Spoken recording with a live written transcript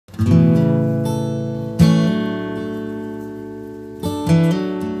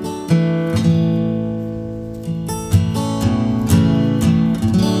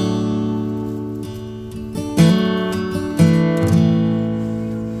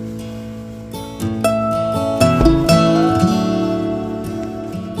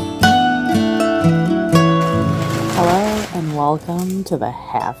Welcome to the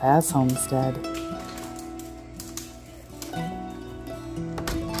Half-Ass Homestead.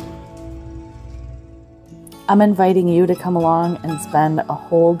 I'm inviting you to come along and spend a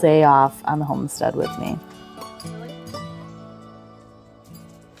whole day off on the homestead with me.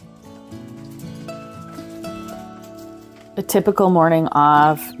 A typical morning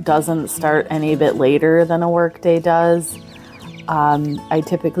off doesn't start any bit later than a work day does. I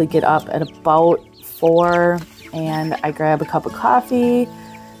typically get up at about 4 and I grab a cup of coffee,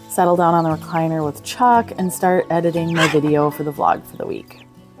 settle down on the recliner with Chuck, and start editing my video for the vlog for the week.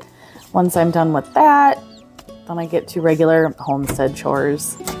 Once I'm done with that, then I get to regular homestead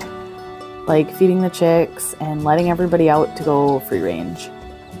chores, like feeding the chicks and letting everybody out to go free range.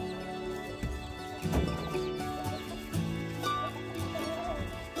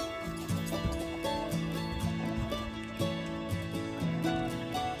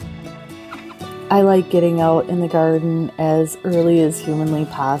 I like getting out in the garden as early as humanly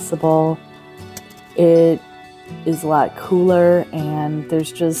possible. It is a lot cooler and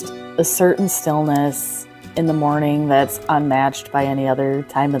there's just a certain stillness in the morning that's unmatched by any other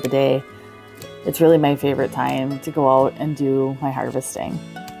time of the day. It's really my favorite time to go out and do my harvesting.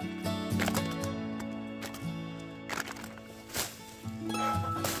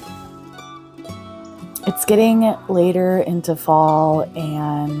 It's getting later into fall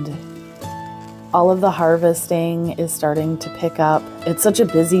and all of the harvesting is starting to pick up. It's such a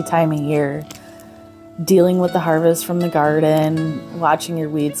busy time of year. Dealing with the harvest from the garden, watching your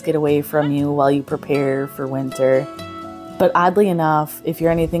weeds get away from you while you prepare for winter. But oddly enough, if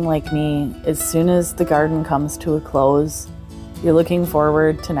you're anything like me, as soon as the garden comes to a close, you're looking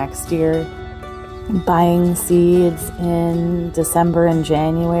forward to next year. Buying seeds in December and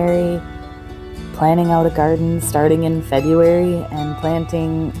January, planning out a garden starting in February, and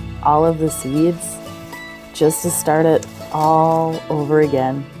planting all of the seeds just to start it all over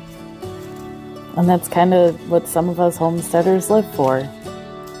again. And that's kind of what some of us homesteaders live for.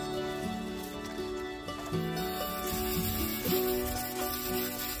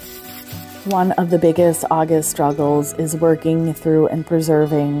 One of the biggest August struggles is working through and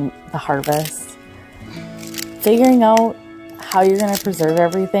preserving the harvest. Figuring out how you're going to preserve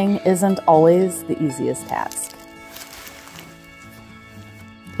everything isn't always the easiest task.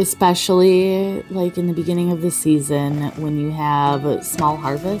 Especially like in the beginning of the season when you have small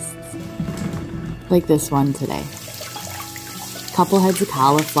harvests like this one today. A couple heads of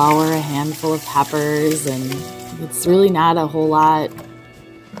cauliflower, a handful of peppers, and it's really not a whole lot,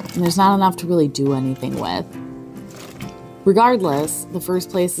 and there's not enough to really do anything with. Regardless, the first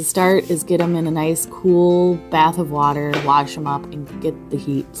place to start is get them in a nice cool bath of water, wash them up, and get the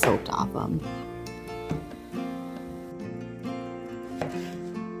heat soaked off them.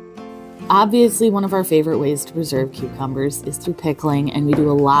 Obviously, one of our favorite ways to preserve cucumbers is through pickling, and we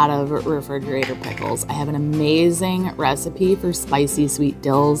do a lot of refrigerator pickles. I have an amazing recipe for spicy sweet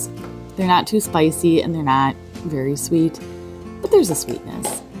dills. They're not too spicy and they're not very sweet, but there's a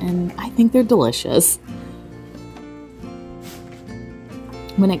sweetness, and I think they're delicious.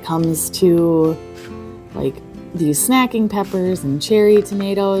 When it comes to like these snacking peppers and cherry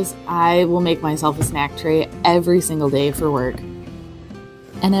tomatoes, I will make myself a snack tray every single day for work.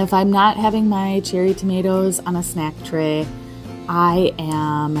 And if I'm not having my cherry tomatoes on a snack tray, I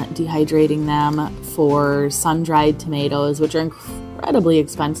am dehydrating them for sun-dried tomatoes, which are incredibly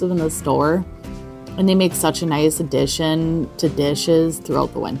expensive in the store. And they make such a nice addition to dishes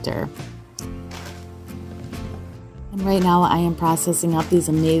throughout the winter. And right now I am processing up these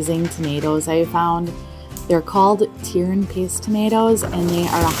amazing tomatoes I found. They're called tear and paste tomatoes, and they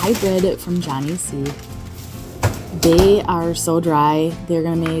are a hybrid from Johnny C. They are so dry, they're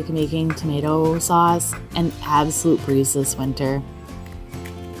going to make making tomato sauce an absolute breeze this winter.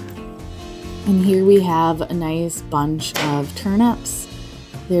 And here we have a nice bunch of turnips.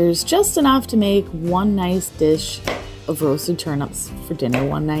 There's just enough to make one nice dish of roasted turnips for dinner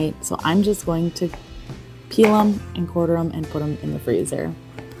one night. So I'm just going to peel them and quarter them and put them in the freezer.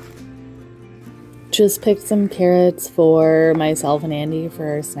 Just picked some carrots for myself and Andy for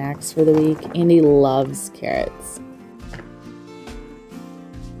our snacks for the week. Andy loves carrots.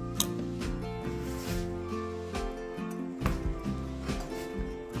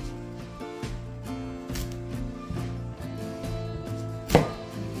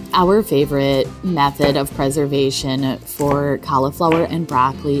 Our favorite method of preservation for cauliflower and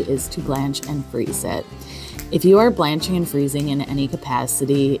broccoli is to blanch and freeze it. If you are blanching and freezing in any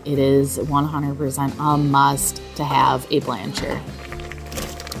capacity, it is 100% a must to have a blancher.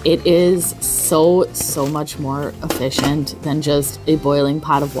 It is so much more efficient than just a boiling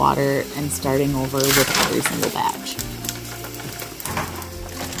pot of water and starting over with every single batch.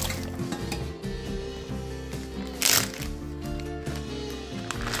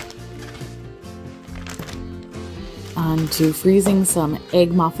 on to freezing some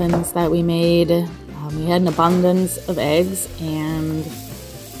egg muffins that we made. We had an abundance of eggs and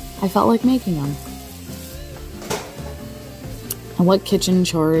I felt like making them. And what kitchen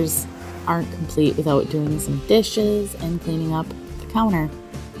chores aren't complete without doing some dishes and cleaning up the counter?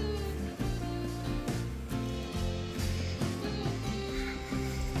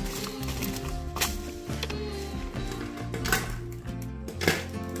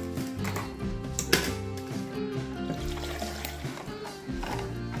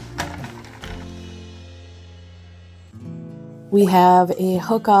 We have a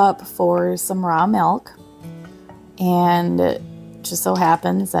hookup for some raw milk, and it just so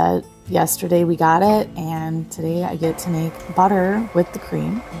happens that yesterday we got it and today I get to make butter with the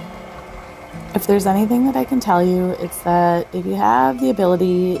cream. If there's anything that I can tell you, it's that if you have the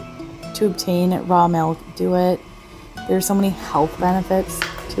ability to obtain raw milk, do it. There's so many health benefits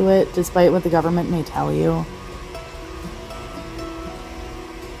to it, despite what the government may tell you.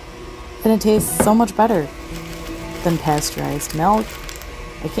 And it tastes so much better than pasteurized milk.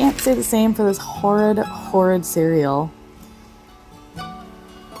 I can't say the same for this horrid cereal.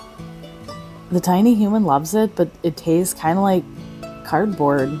 The tiny human loves it, but it tastes kind of like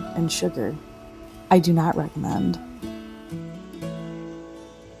cardboard and sugar. I do not recommend.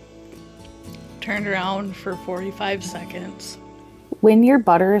 Turned around for 45 seconds. When your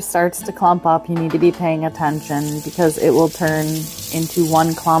butter starts to clump up, you need to be paying attention because it will turn into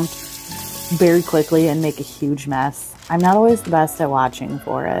one clump very quickly and make a huge mess. I'm not always the best at watching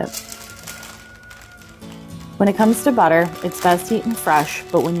for it. When it comes to butter, it's best eaten fresh,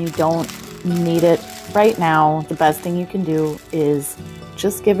 but when you don't need it right now, the best thing you can do is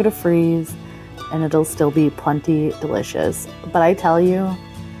just give it a freeze and it'll still be plenty delicious. But I tell you,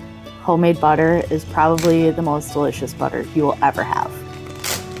 homemade butter is probably the most delicious butter you will ever have.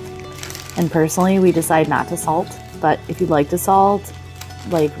 And personally, we decide not to salt, but if you'd like to salt,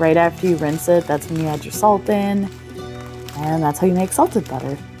 like right after you rinse it, that's when you add your salt in, and that's how you make salted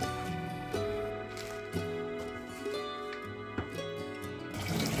butter.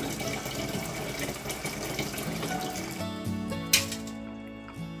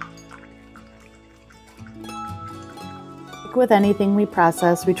 Like with anything we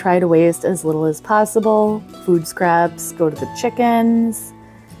process, we try to waste as little as possible. Food scraps go to the chickens.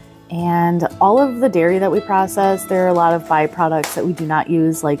 And all of the dairy that we process, there are a lot of byproducts that we do not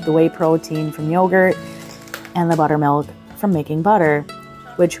use, like the whey protein from yogurt and the buttermilk from making butter,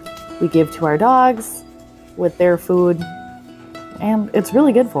 which we give to our dogs with their food, and it's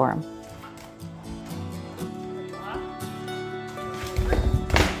really good for them.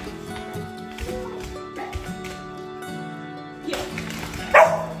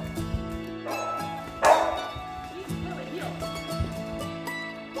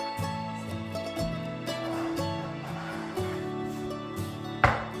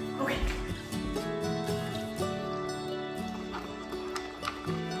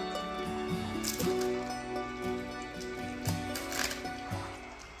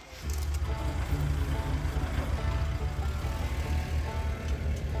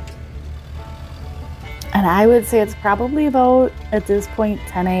 And I would say it's probably about, at this point,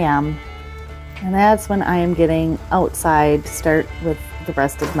 10 a.m. And that's when I am getting outside to start with the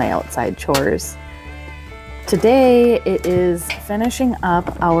rest of my outside chores. Today, it is finishing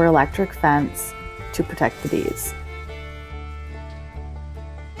up our electric fence to protect the bees.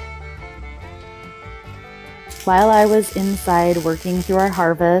 While I was inside working through our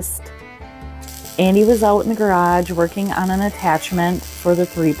harvest, Andy was out in the garage working on an attachment for the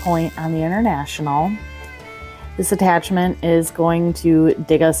 3-point on the International. This attachment is going to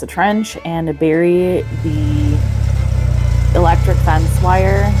dig us a trench and bury the electric fence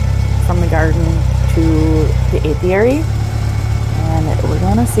wire from the garden to the apiary. And we're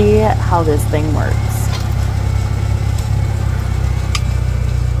going to see how this thing works.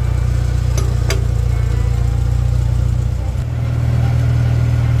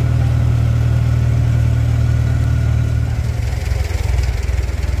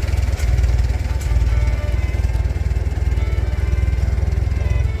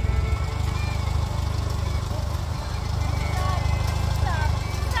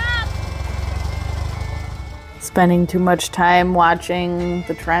 Spending too much time watching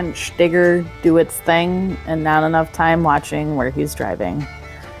the trench digger do its thing and not enough time watching where he's driving.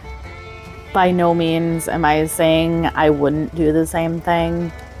 By no means am I saying I wouldn't do the same thing.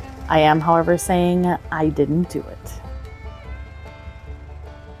 I am, however, saying I didn't do it.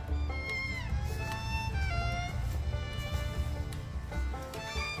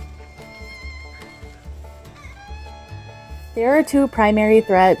 There are two primary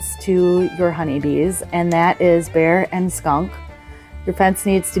threats to your honeybees, and that is bear and skunk. Your fence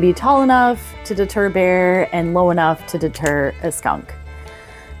needs to be tall enough to deter bear and low enough to deter a skunk.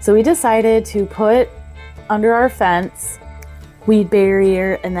 So we decided to put under our fence weed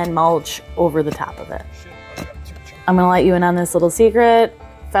barrier and then mulch over the top of it. I'm gonna let you in on this little secret.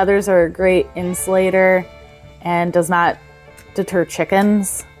 Feathers are a great insulator and does not deter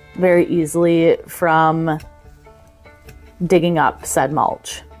chickens very easily from digging up said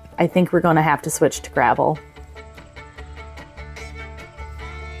mulch. I think we're gonna have to switch to gravel.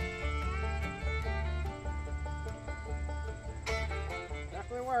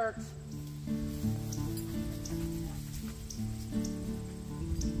 Definitely works.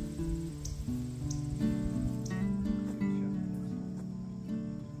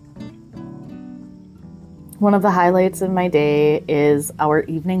 One of the highlights of my day is our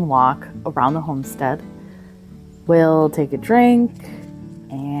evening walk around the homestead. We'll take a drink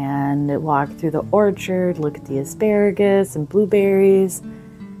and walk through the orchard, look at the asparagus and blueberries,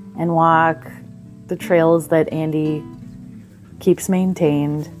 and walk the trails that Andy keeps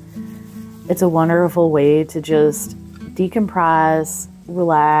maintained. It's a wonderful way to just decompress,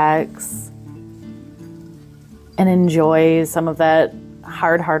 relax, and enjoy some of that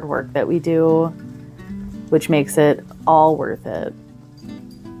hard work that we do, which makes it all worth it.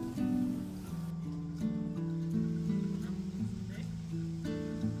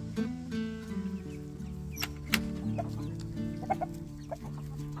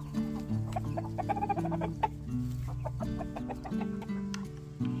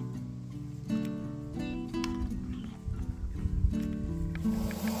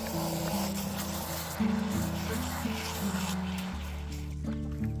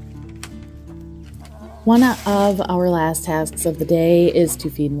 One of our last tasks of the day is to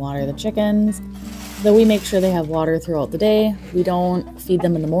feed and water the chickens. Though we make sure they have water throughout the day, we don't feed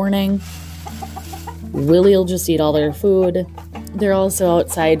them in the morning. Willie will just eat all their food. They're also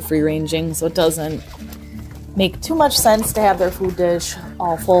outside free ranging, so it doesn't make too much sense to have their food dish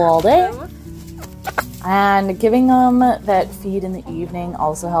all full all day. And giving them that feed in the evening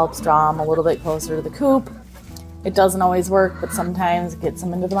also helps draw them a little bit closer to the coop. It doesn't always work, but sometimes it gets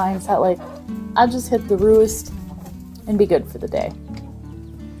them into the mindset like, I'll just hit the roost and be good for the day.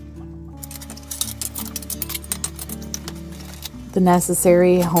 The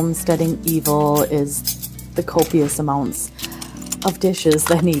necessary homesteading evil is the copious amounts of dishes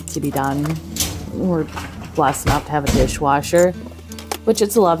that need to be done. We're blessed enough to have a dishwasher, which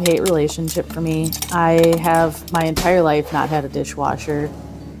it's a love-hate relationship for me. I have my entire life not had a dishwasher,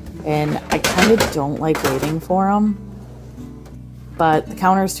 and I kind of don't like waiting for them. But the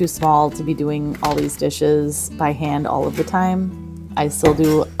counter is too small to be doing all these dishes by hand all of the time. I still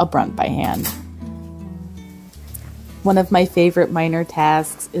do a brunt by hand. One of my favorite minor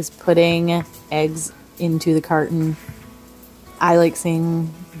tasks is putting eggs into the carton. I like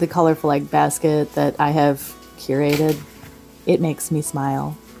seeing the colorful egg basket that I have curated. It makes me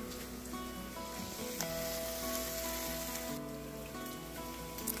smile.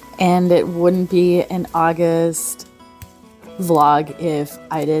 And it wouldn't be an August vlog if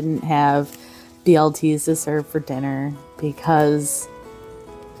I didn't have BLTs to serve for dinner, because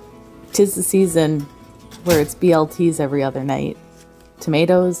 'tis the season where it's BLTs every other night.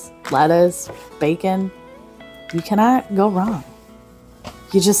 Tomatoes, lettuce, bacon. You cannot go wrong.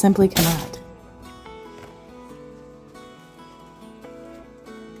 You just simply cannot.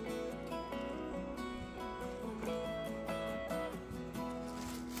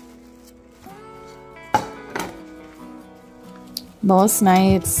 Most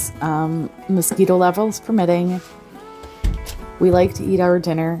nights, mosquito levels permitting, we like to eat our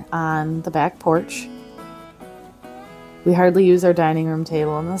dinner on the back porch. We hardly use our dining room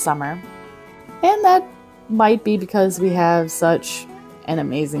table in the summer, and that might be because we have such an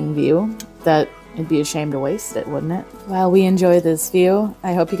amazing view that it'd be a shame to waste it, wouldn't it? While we enjoy this view,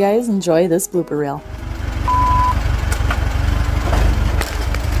 I hope you guys enjoy this blooper reel.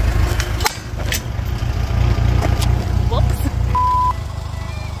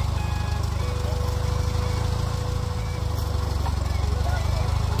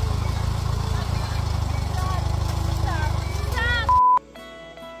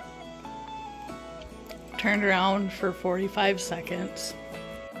 Turned around for 45 seconds.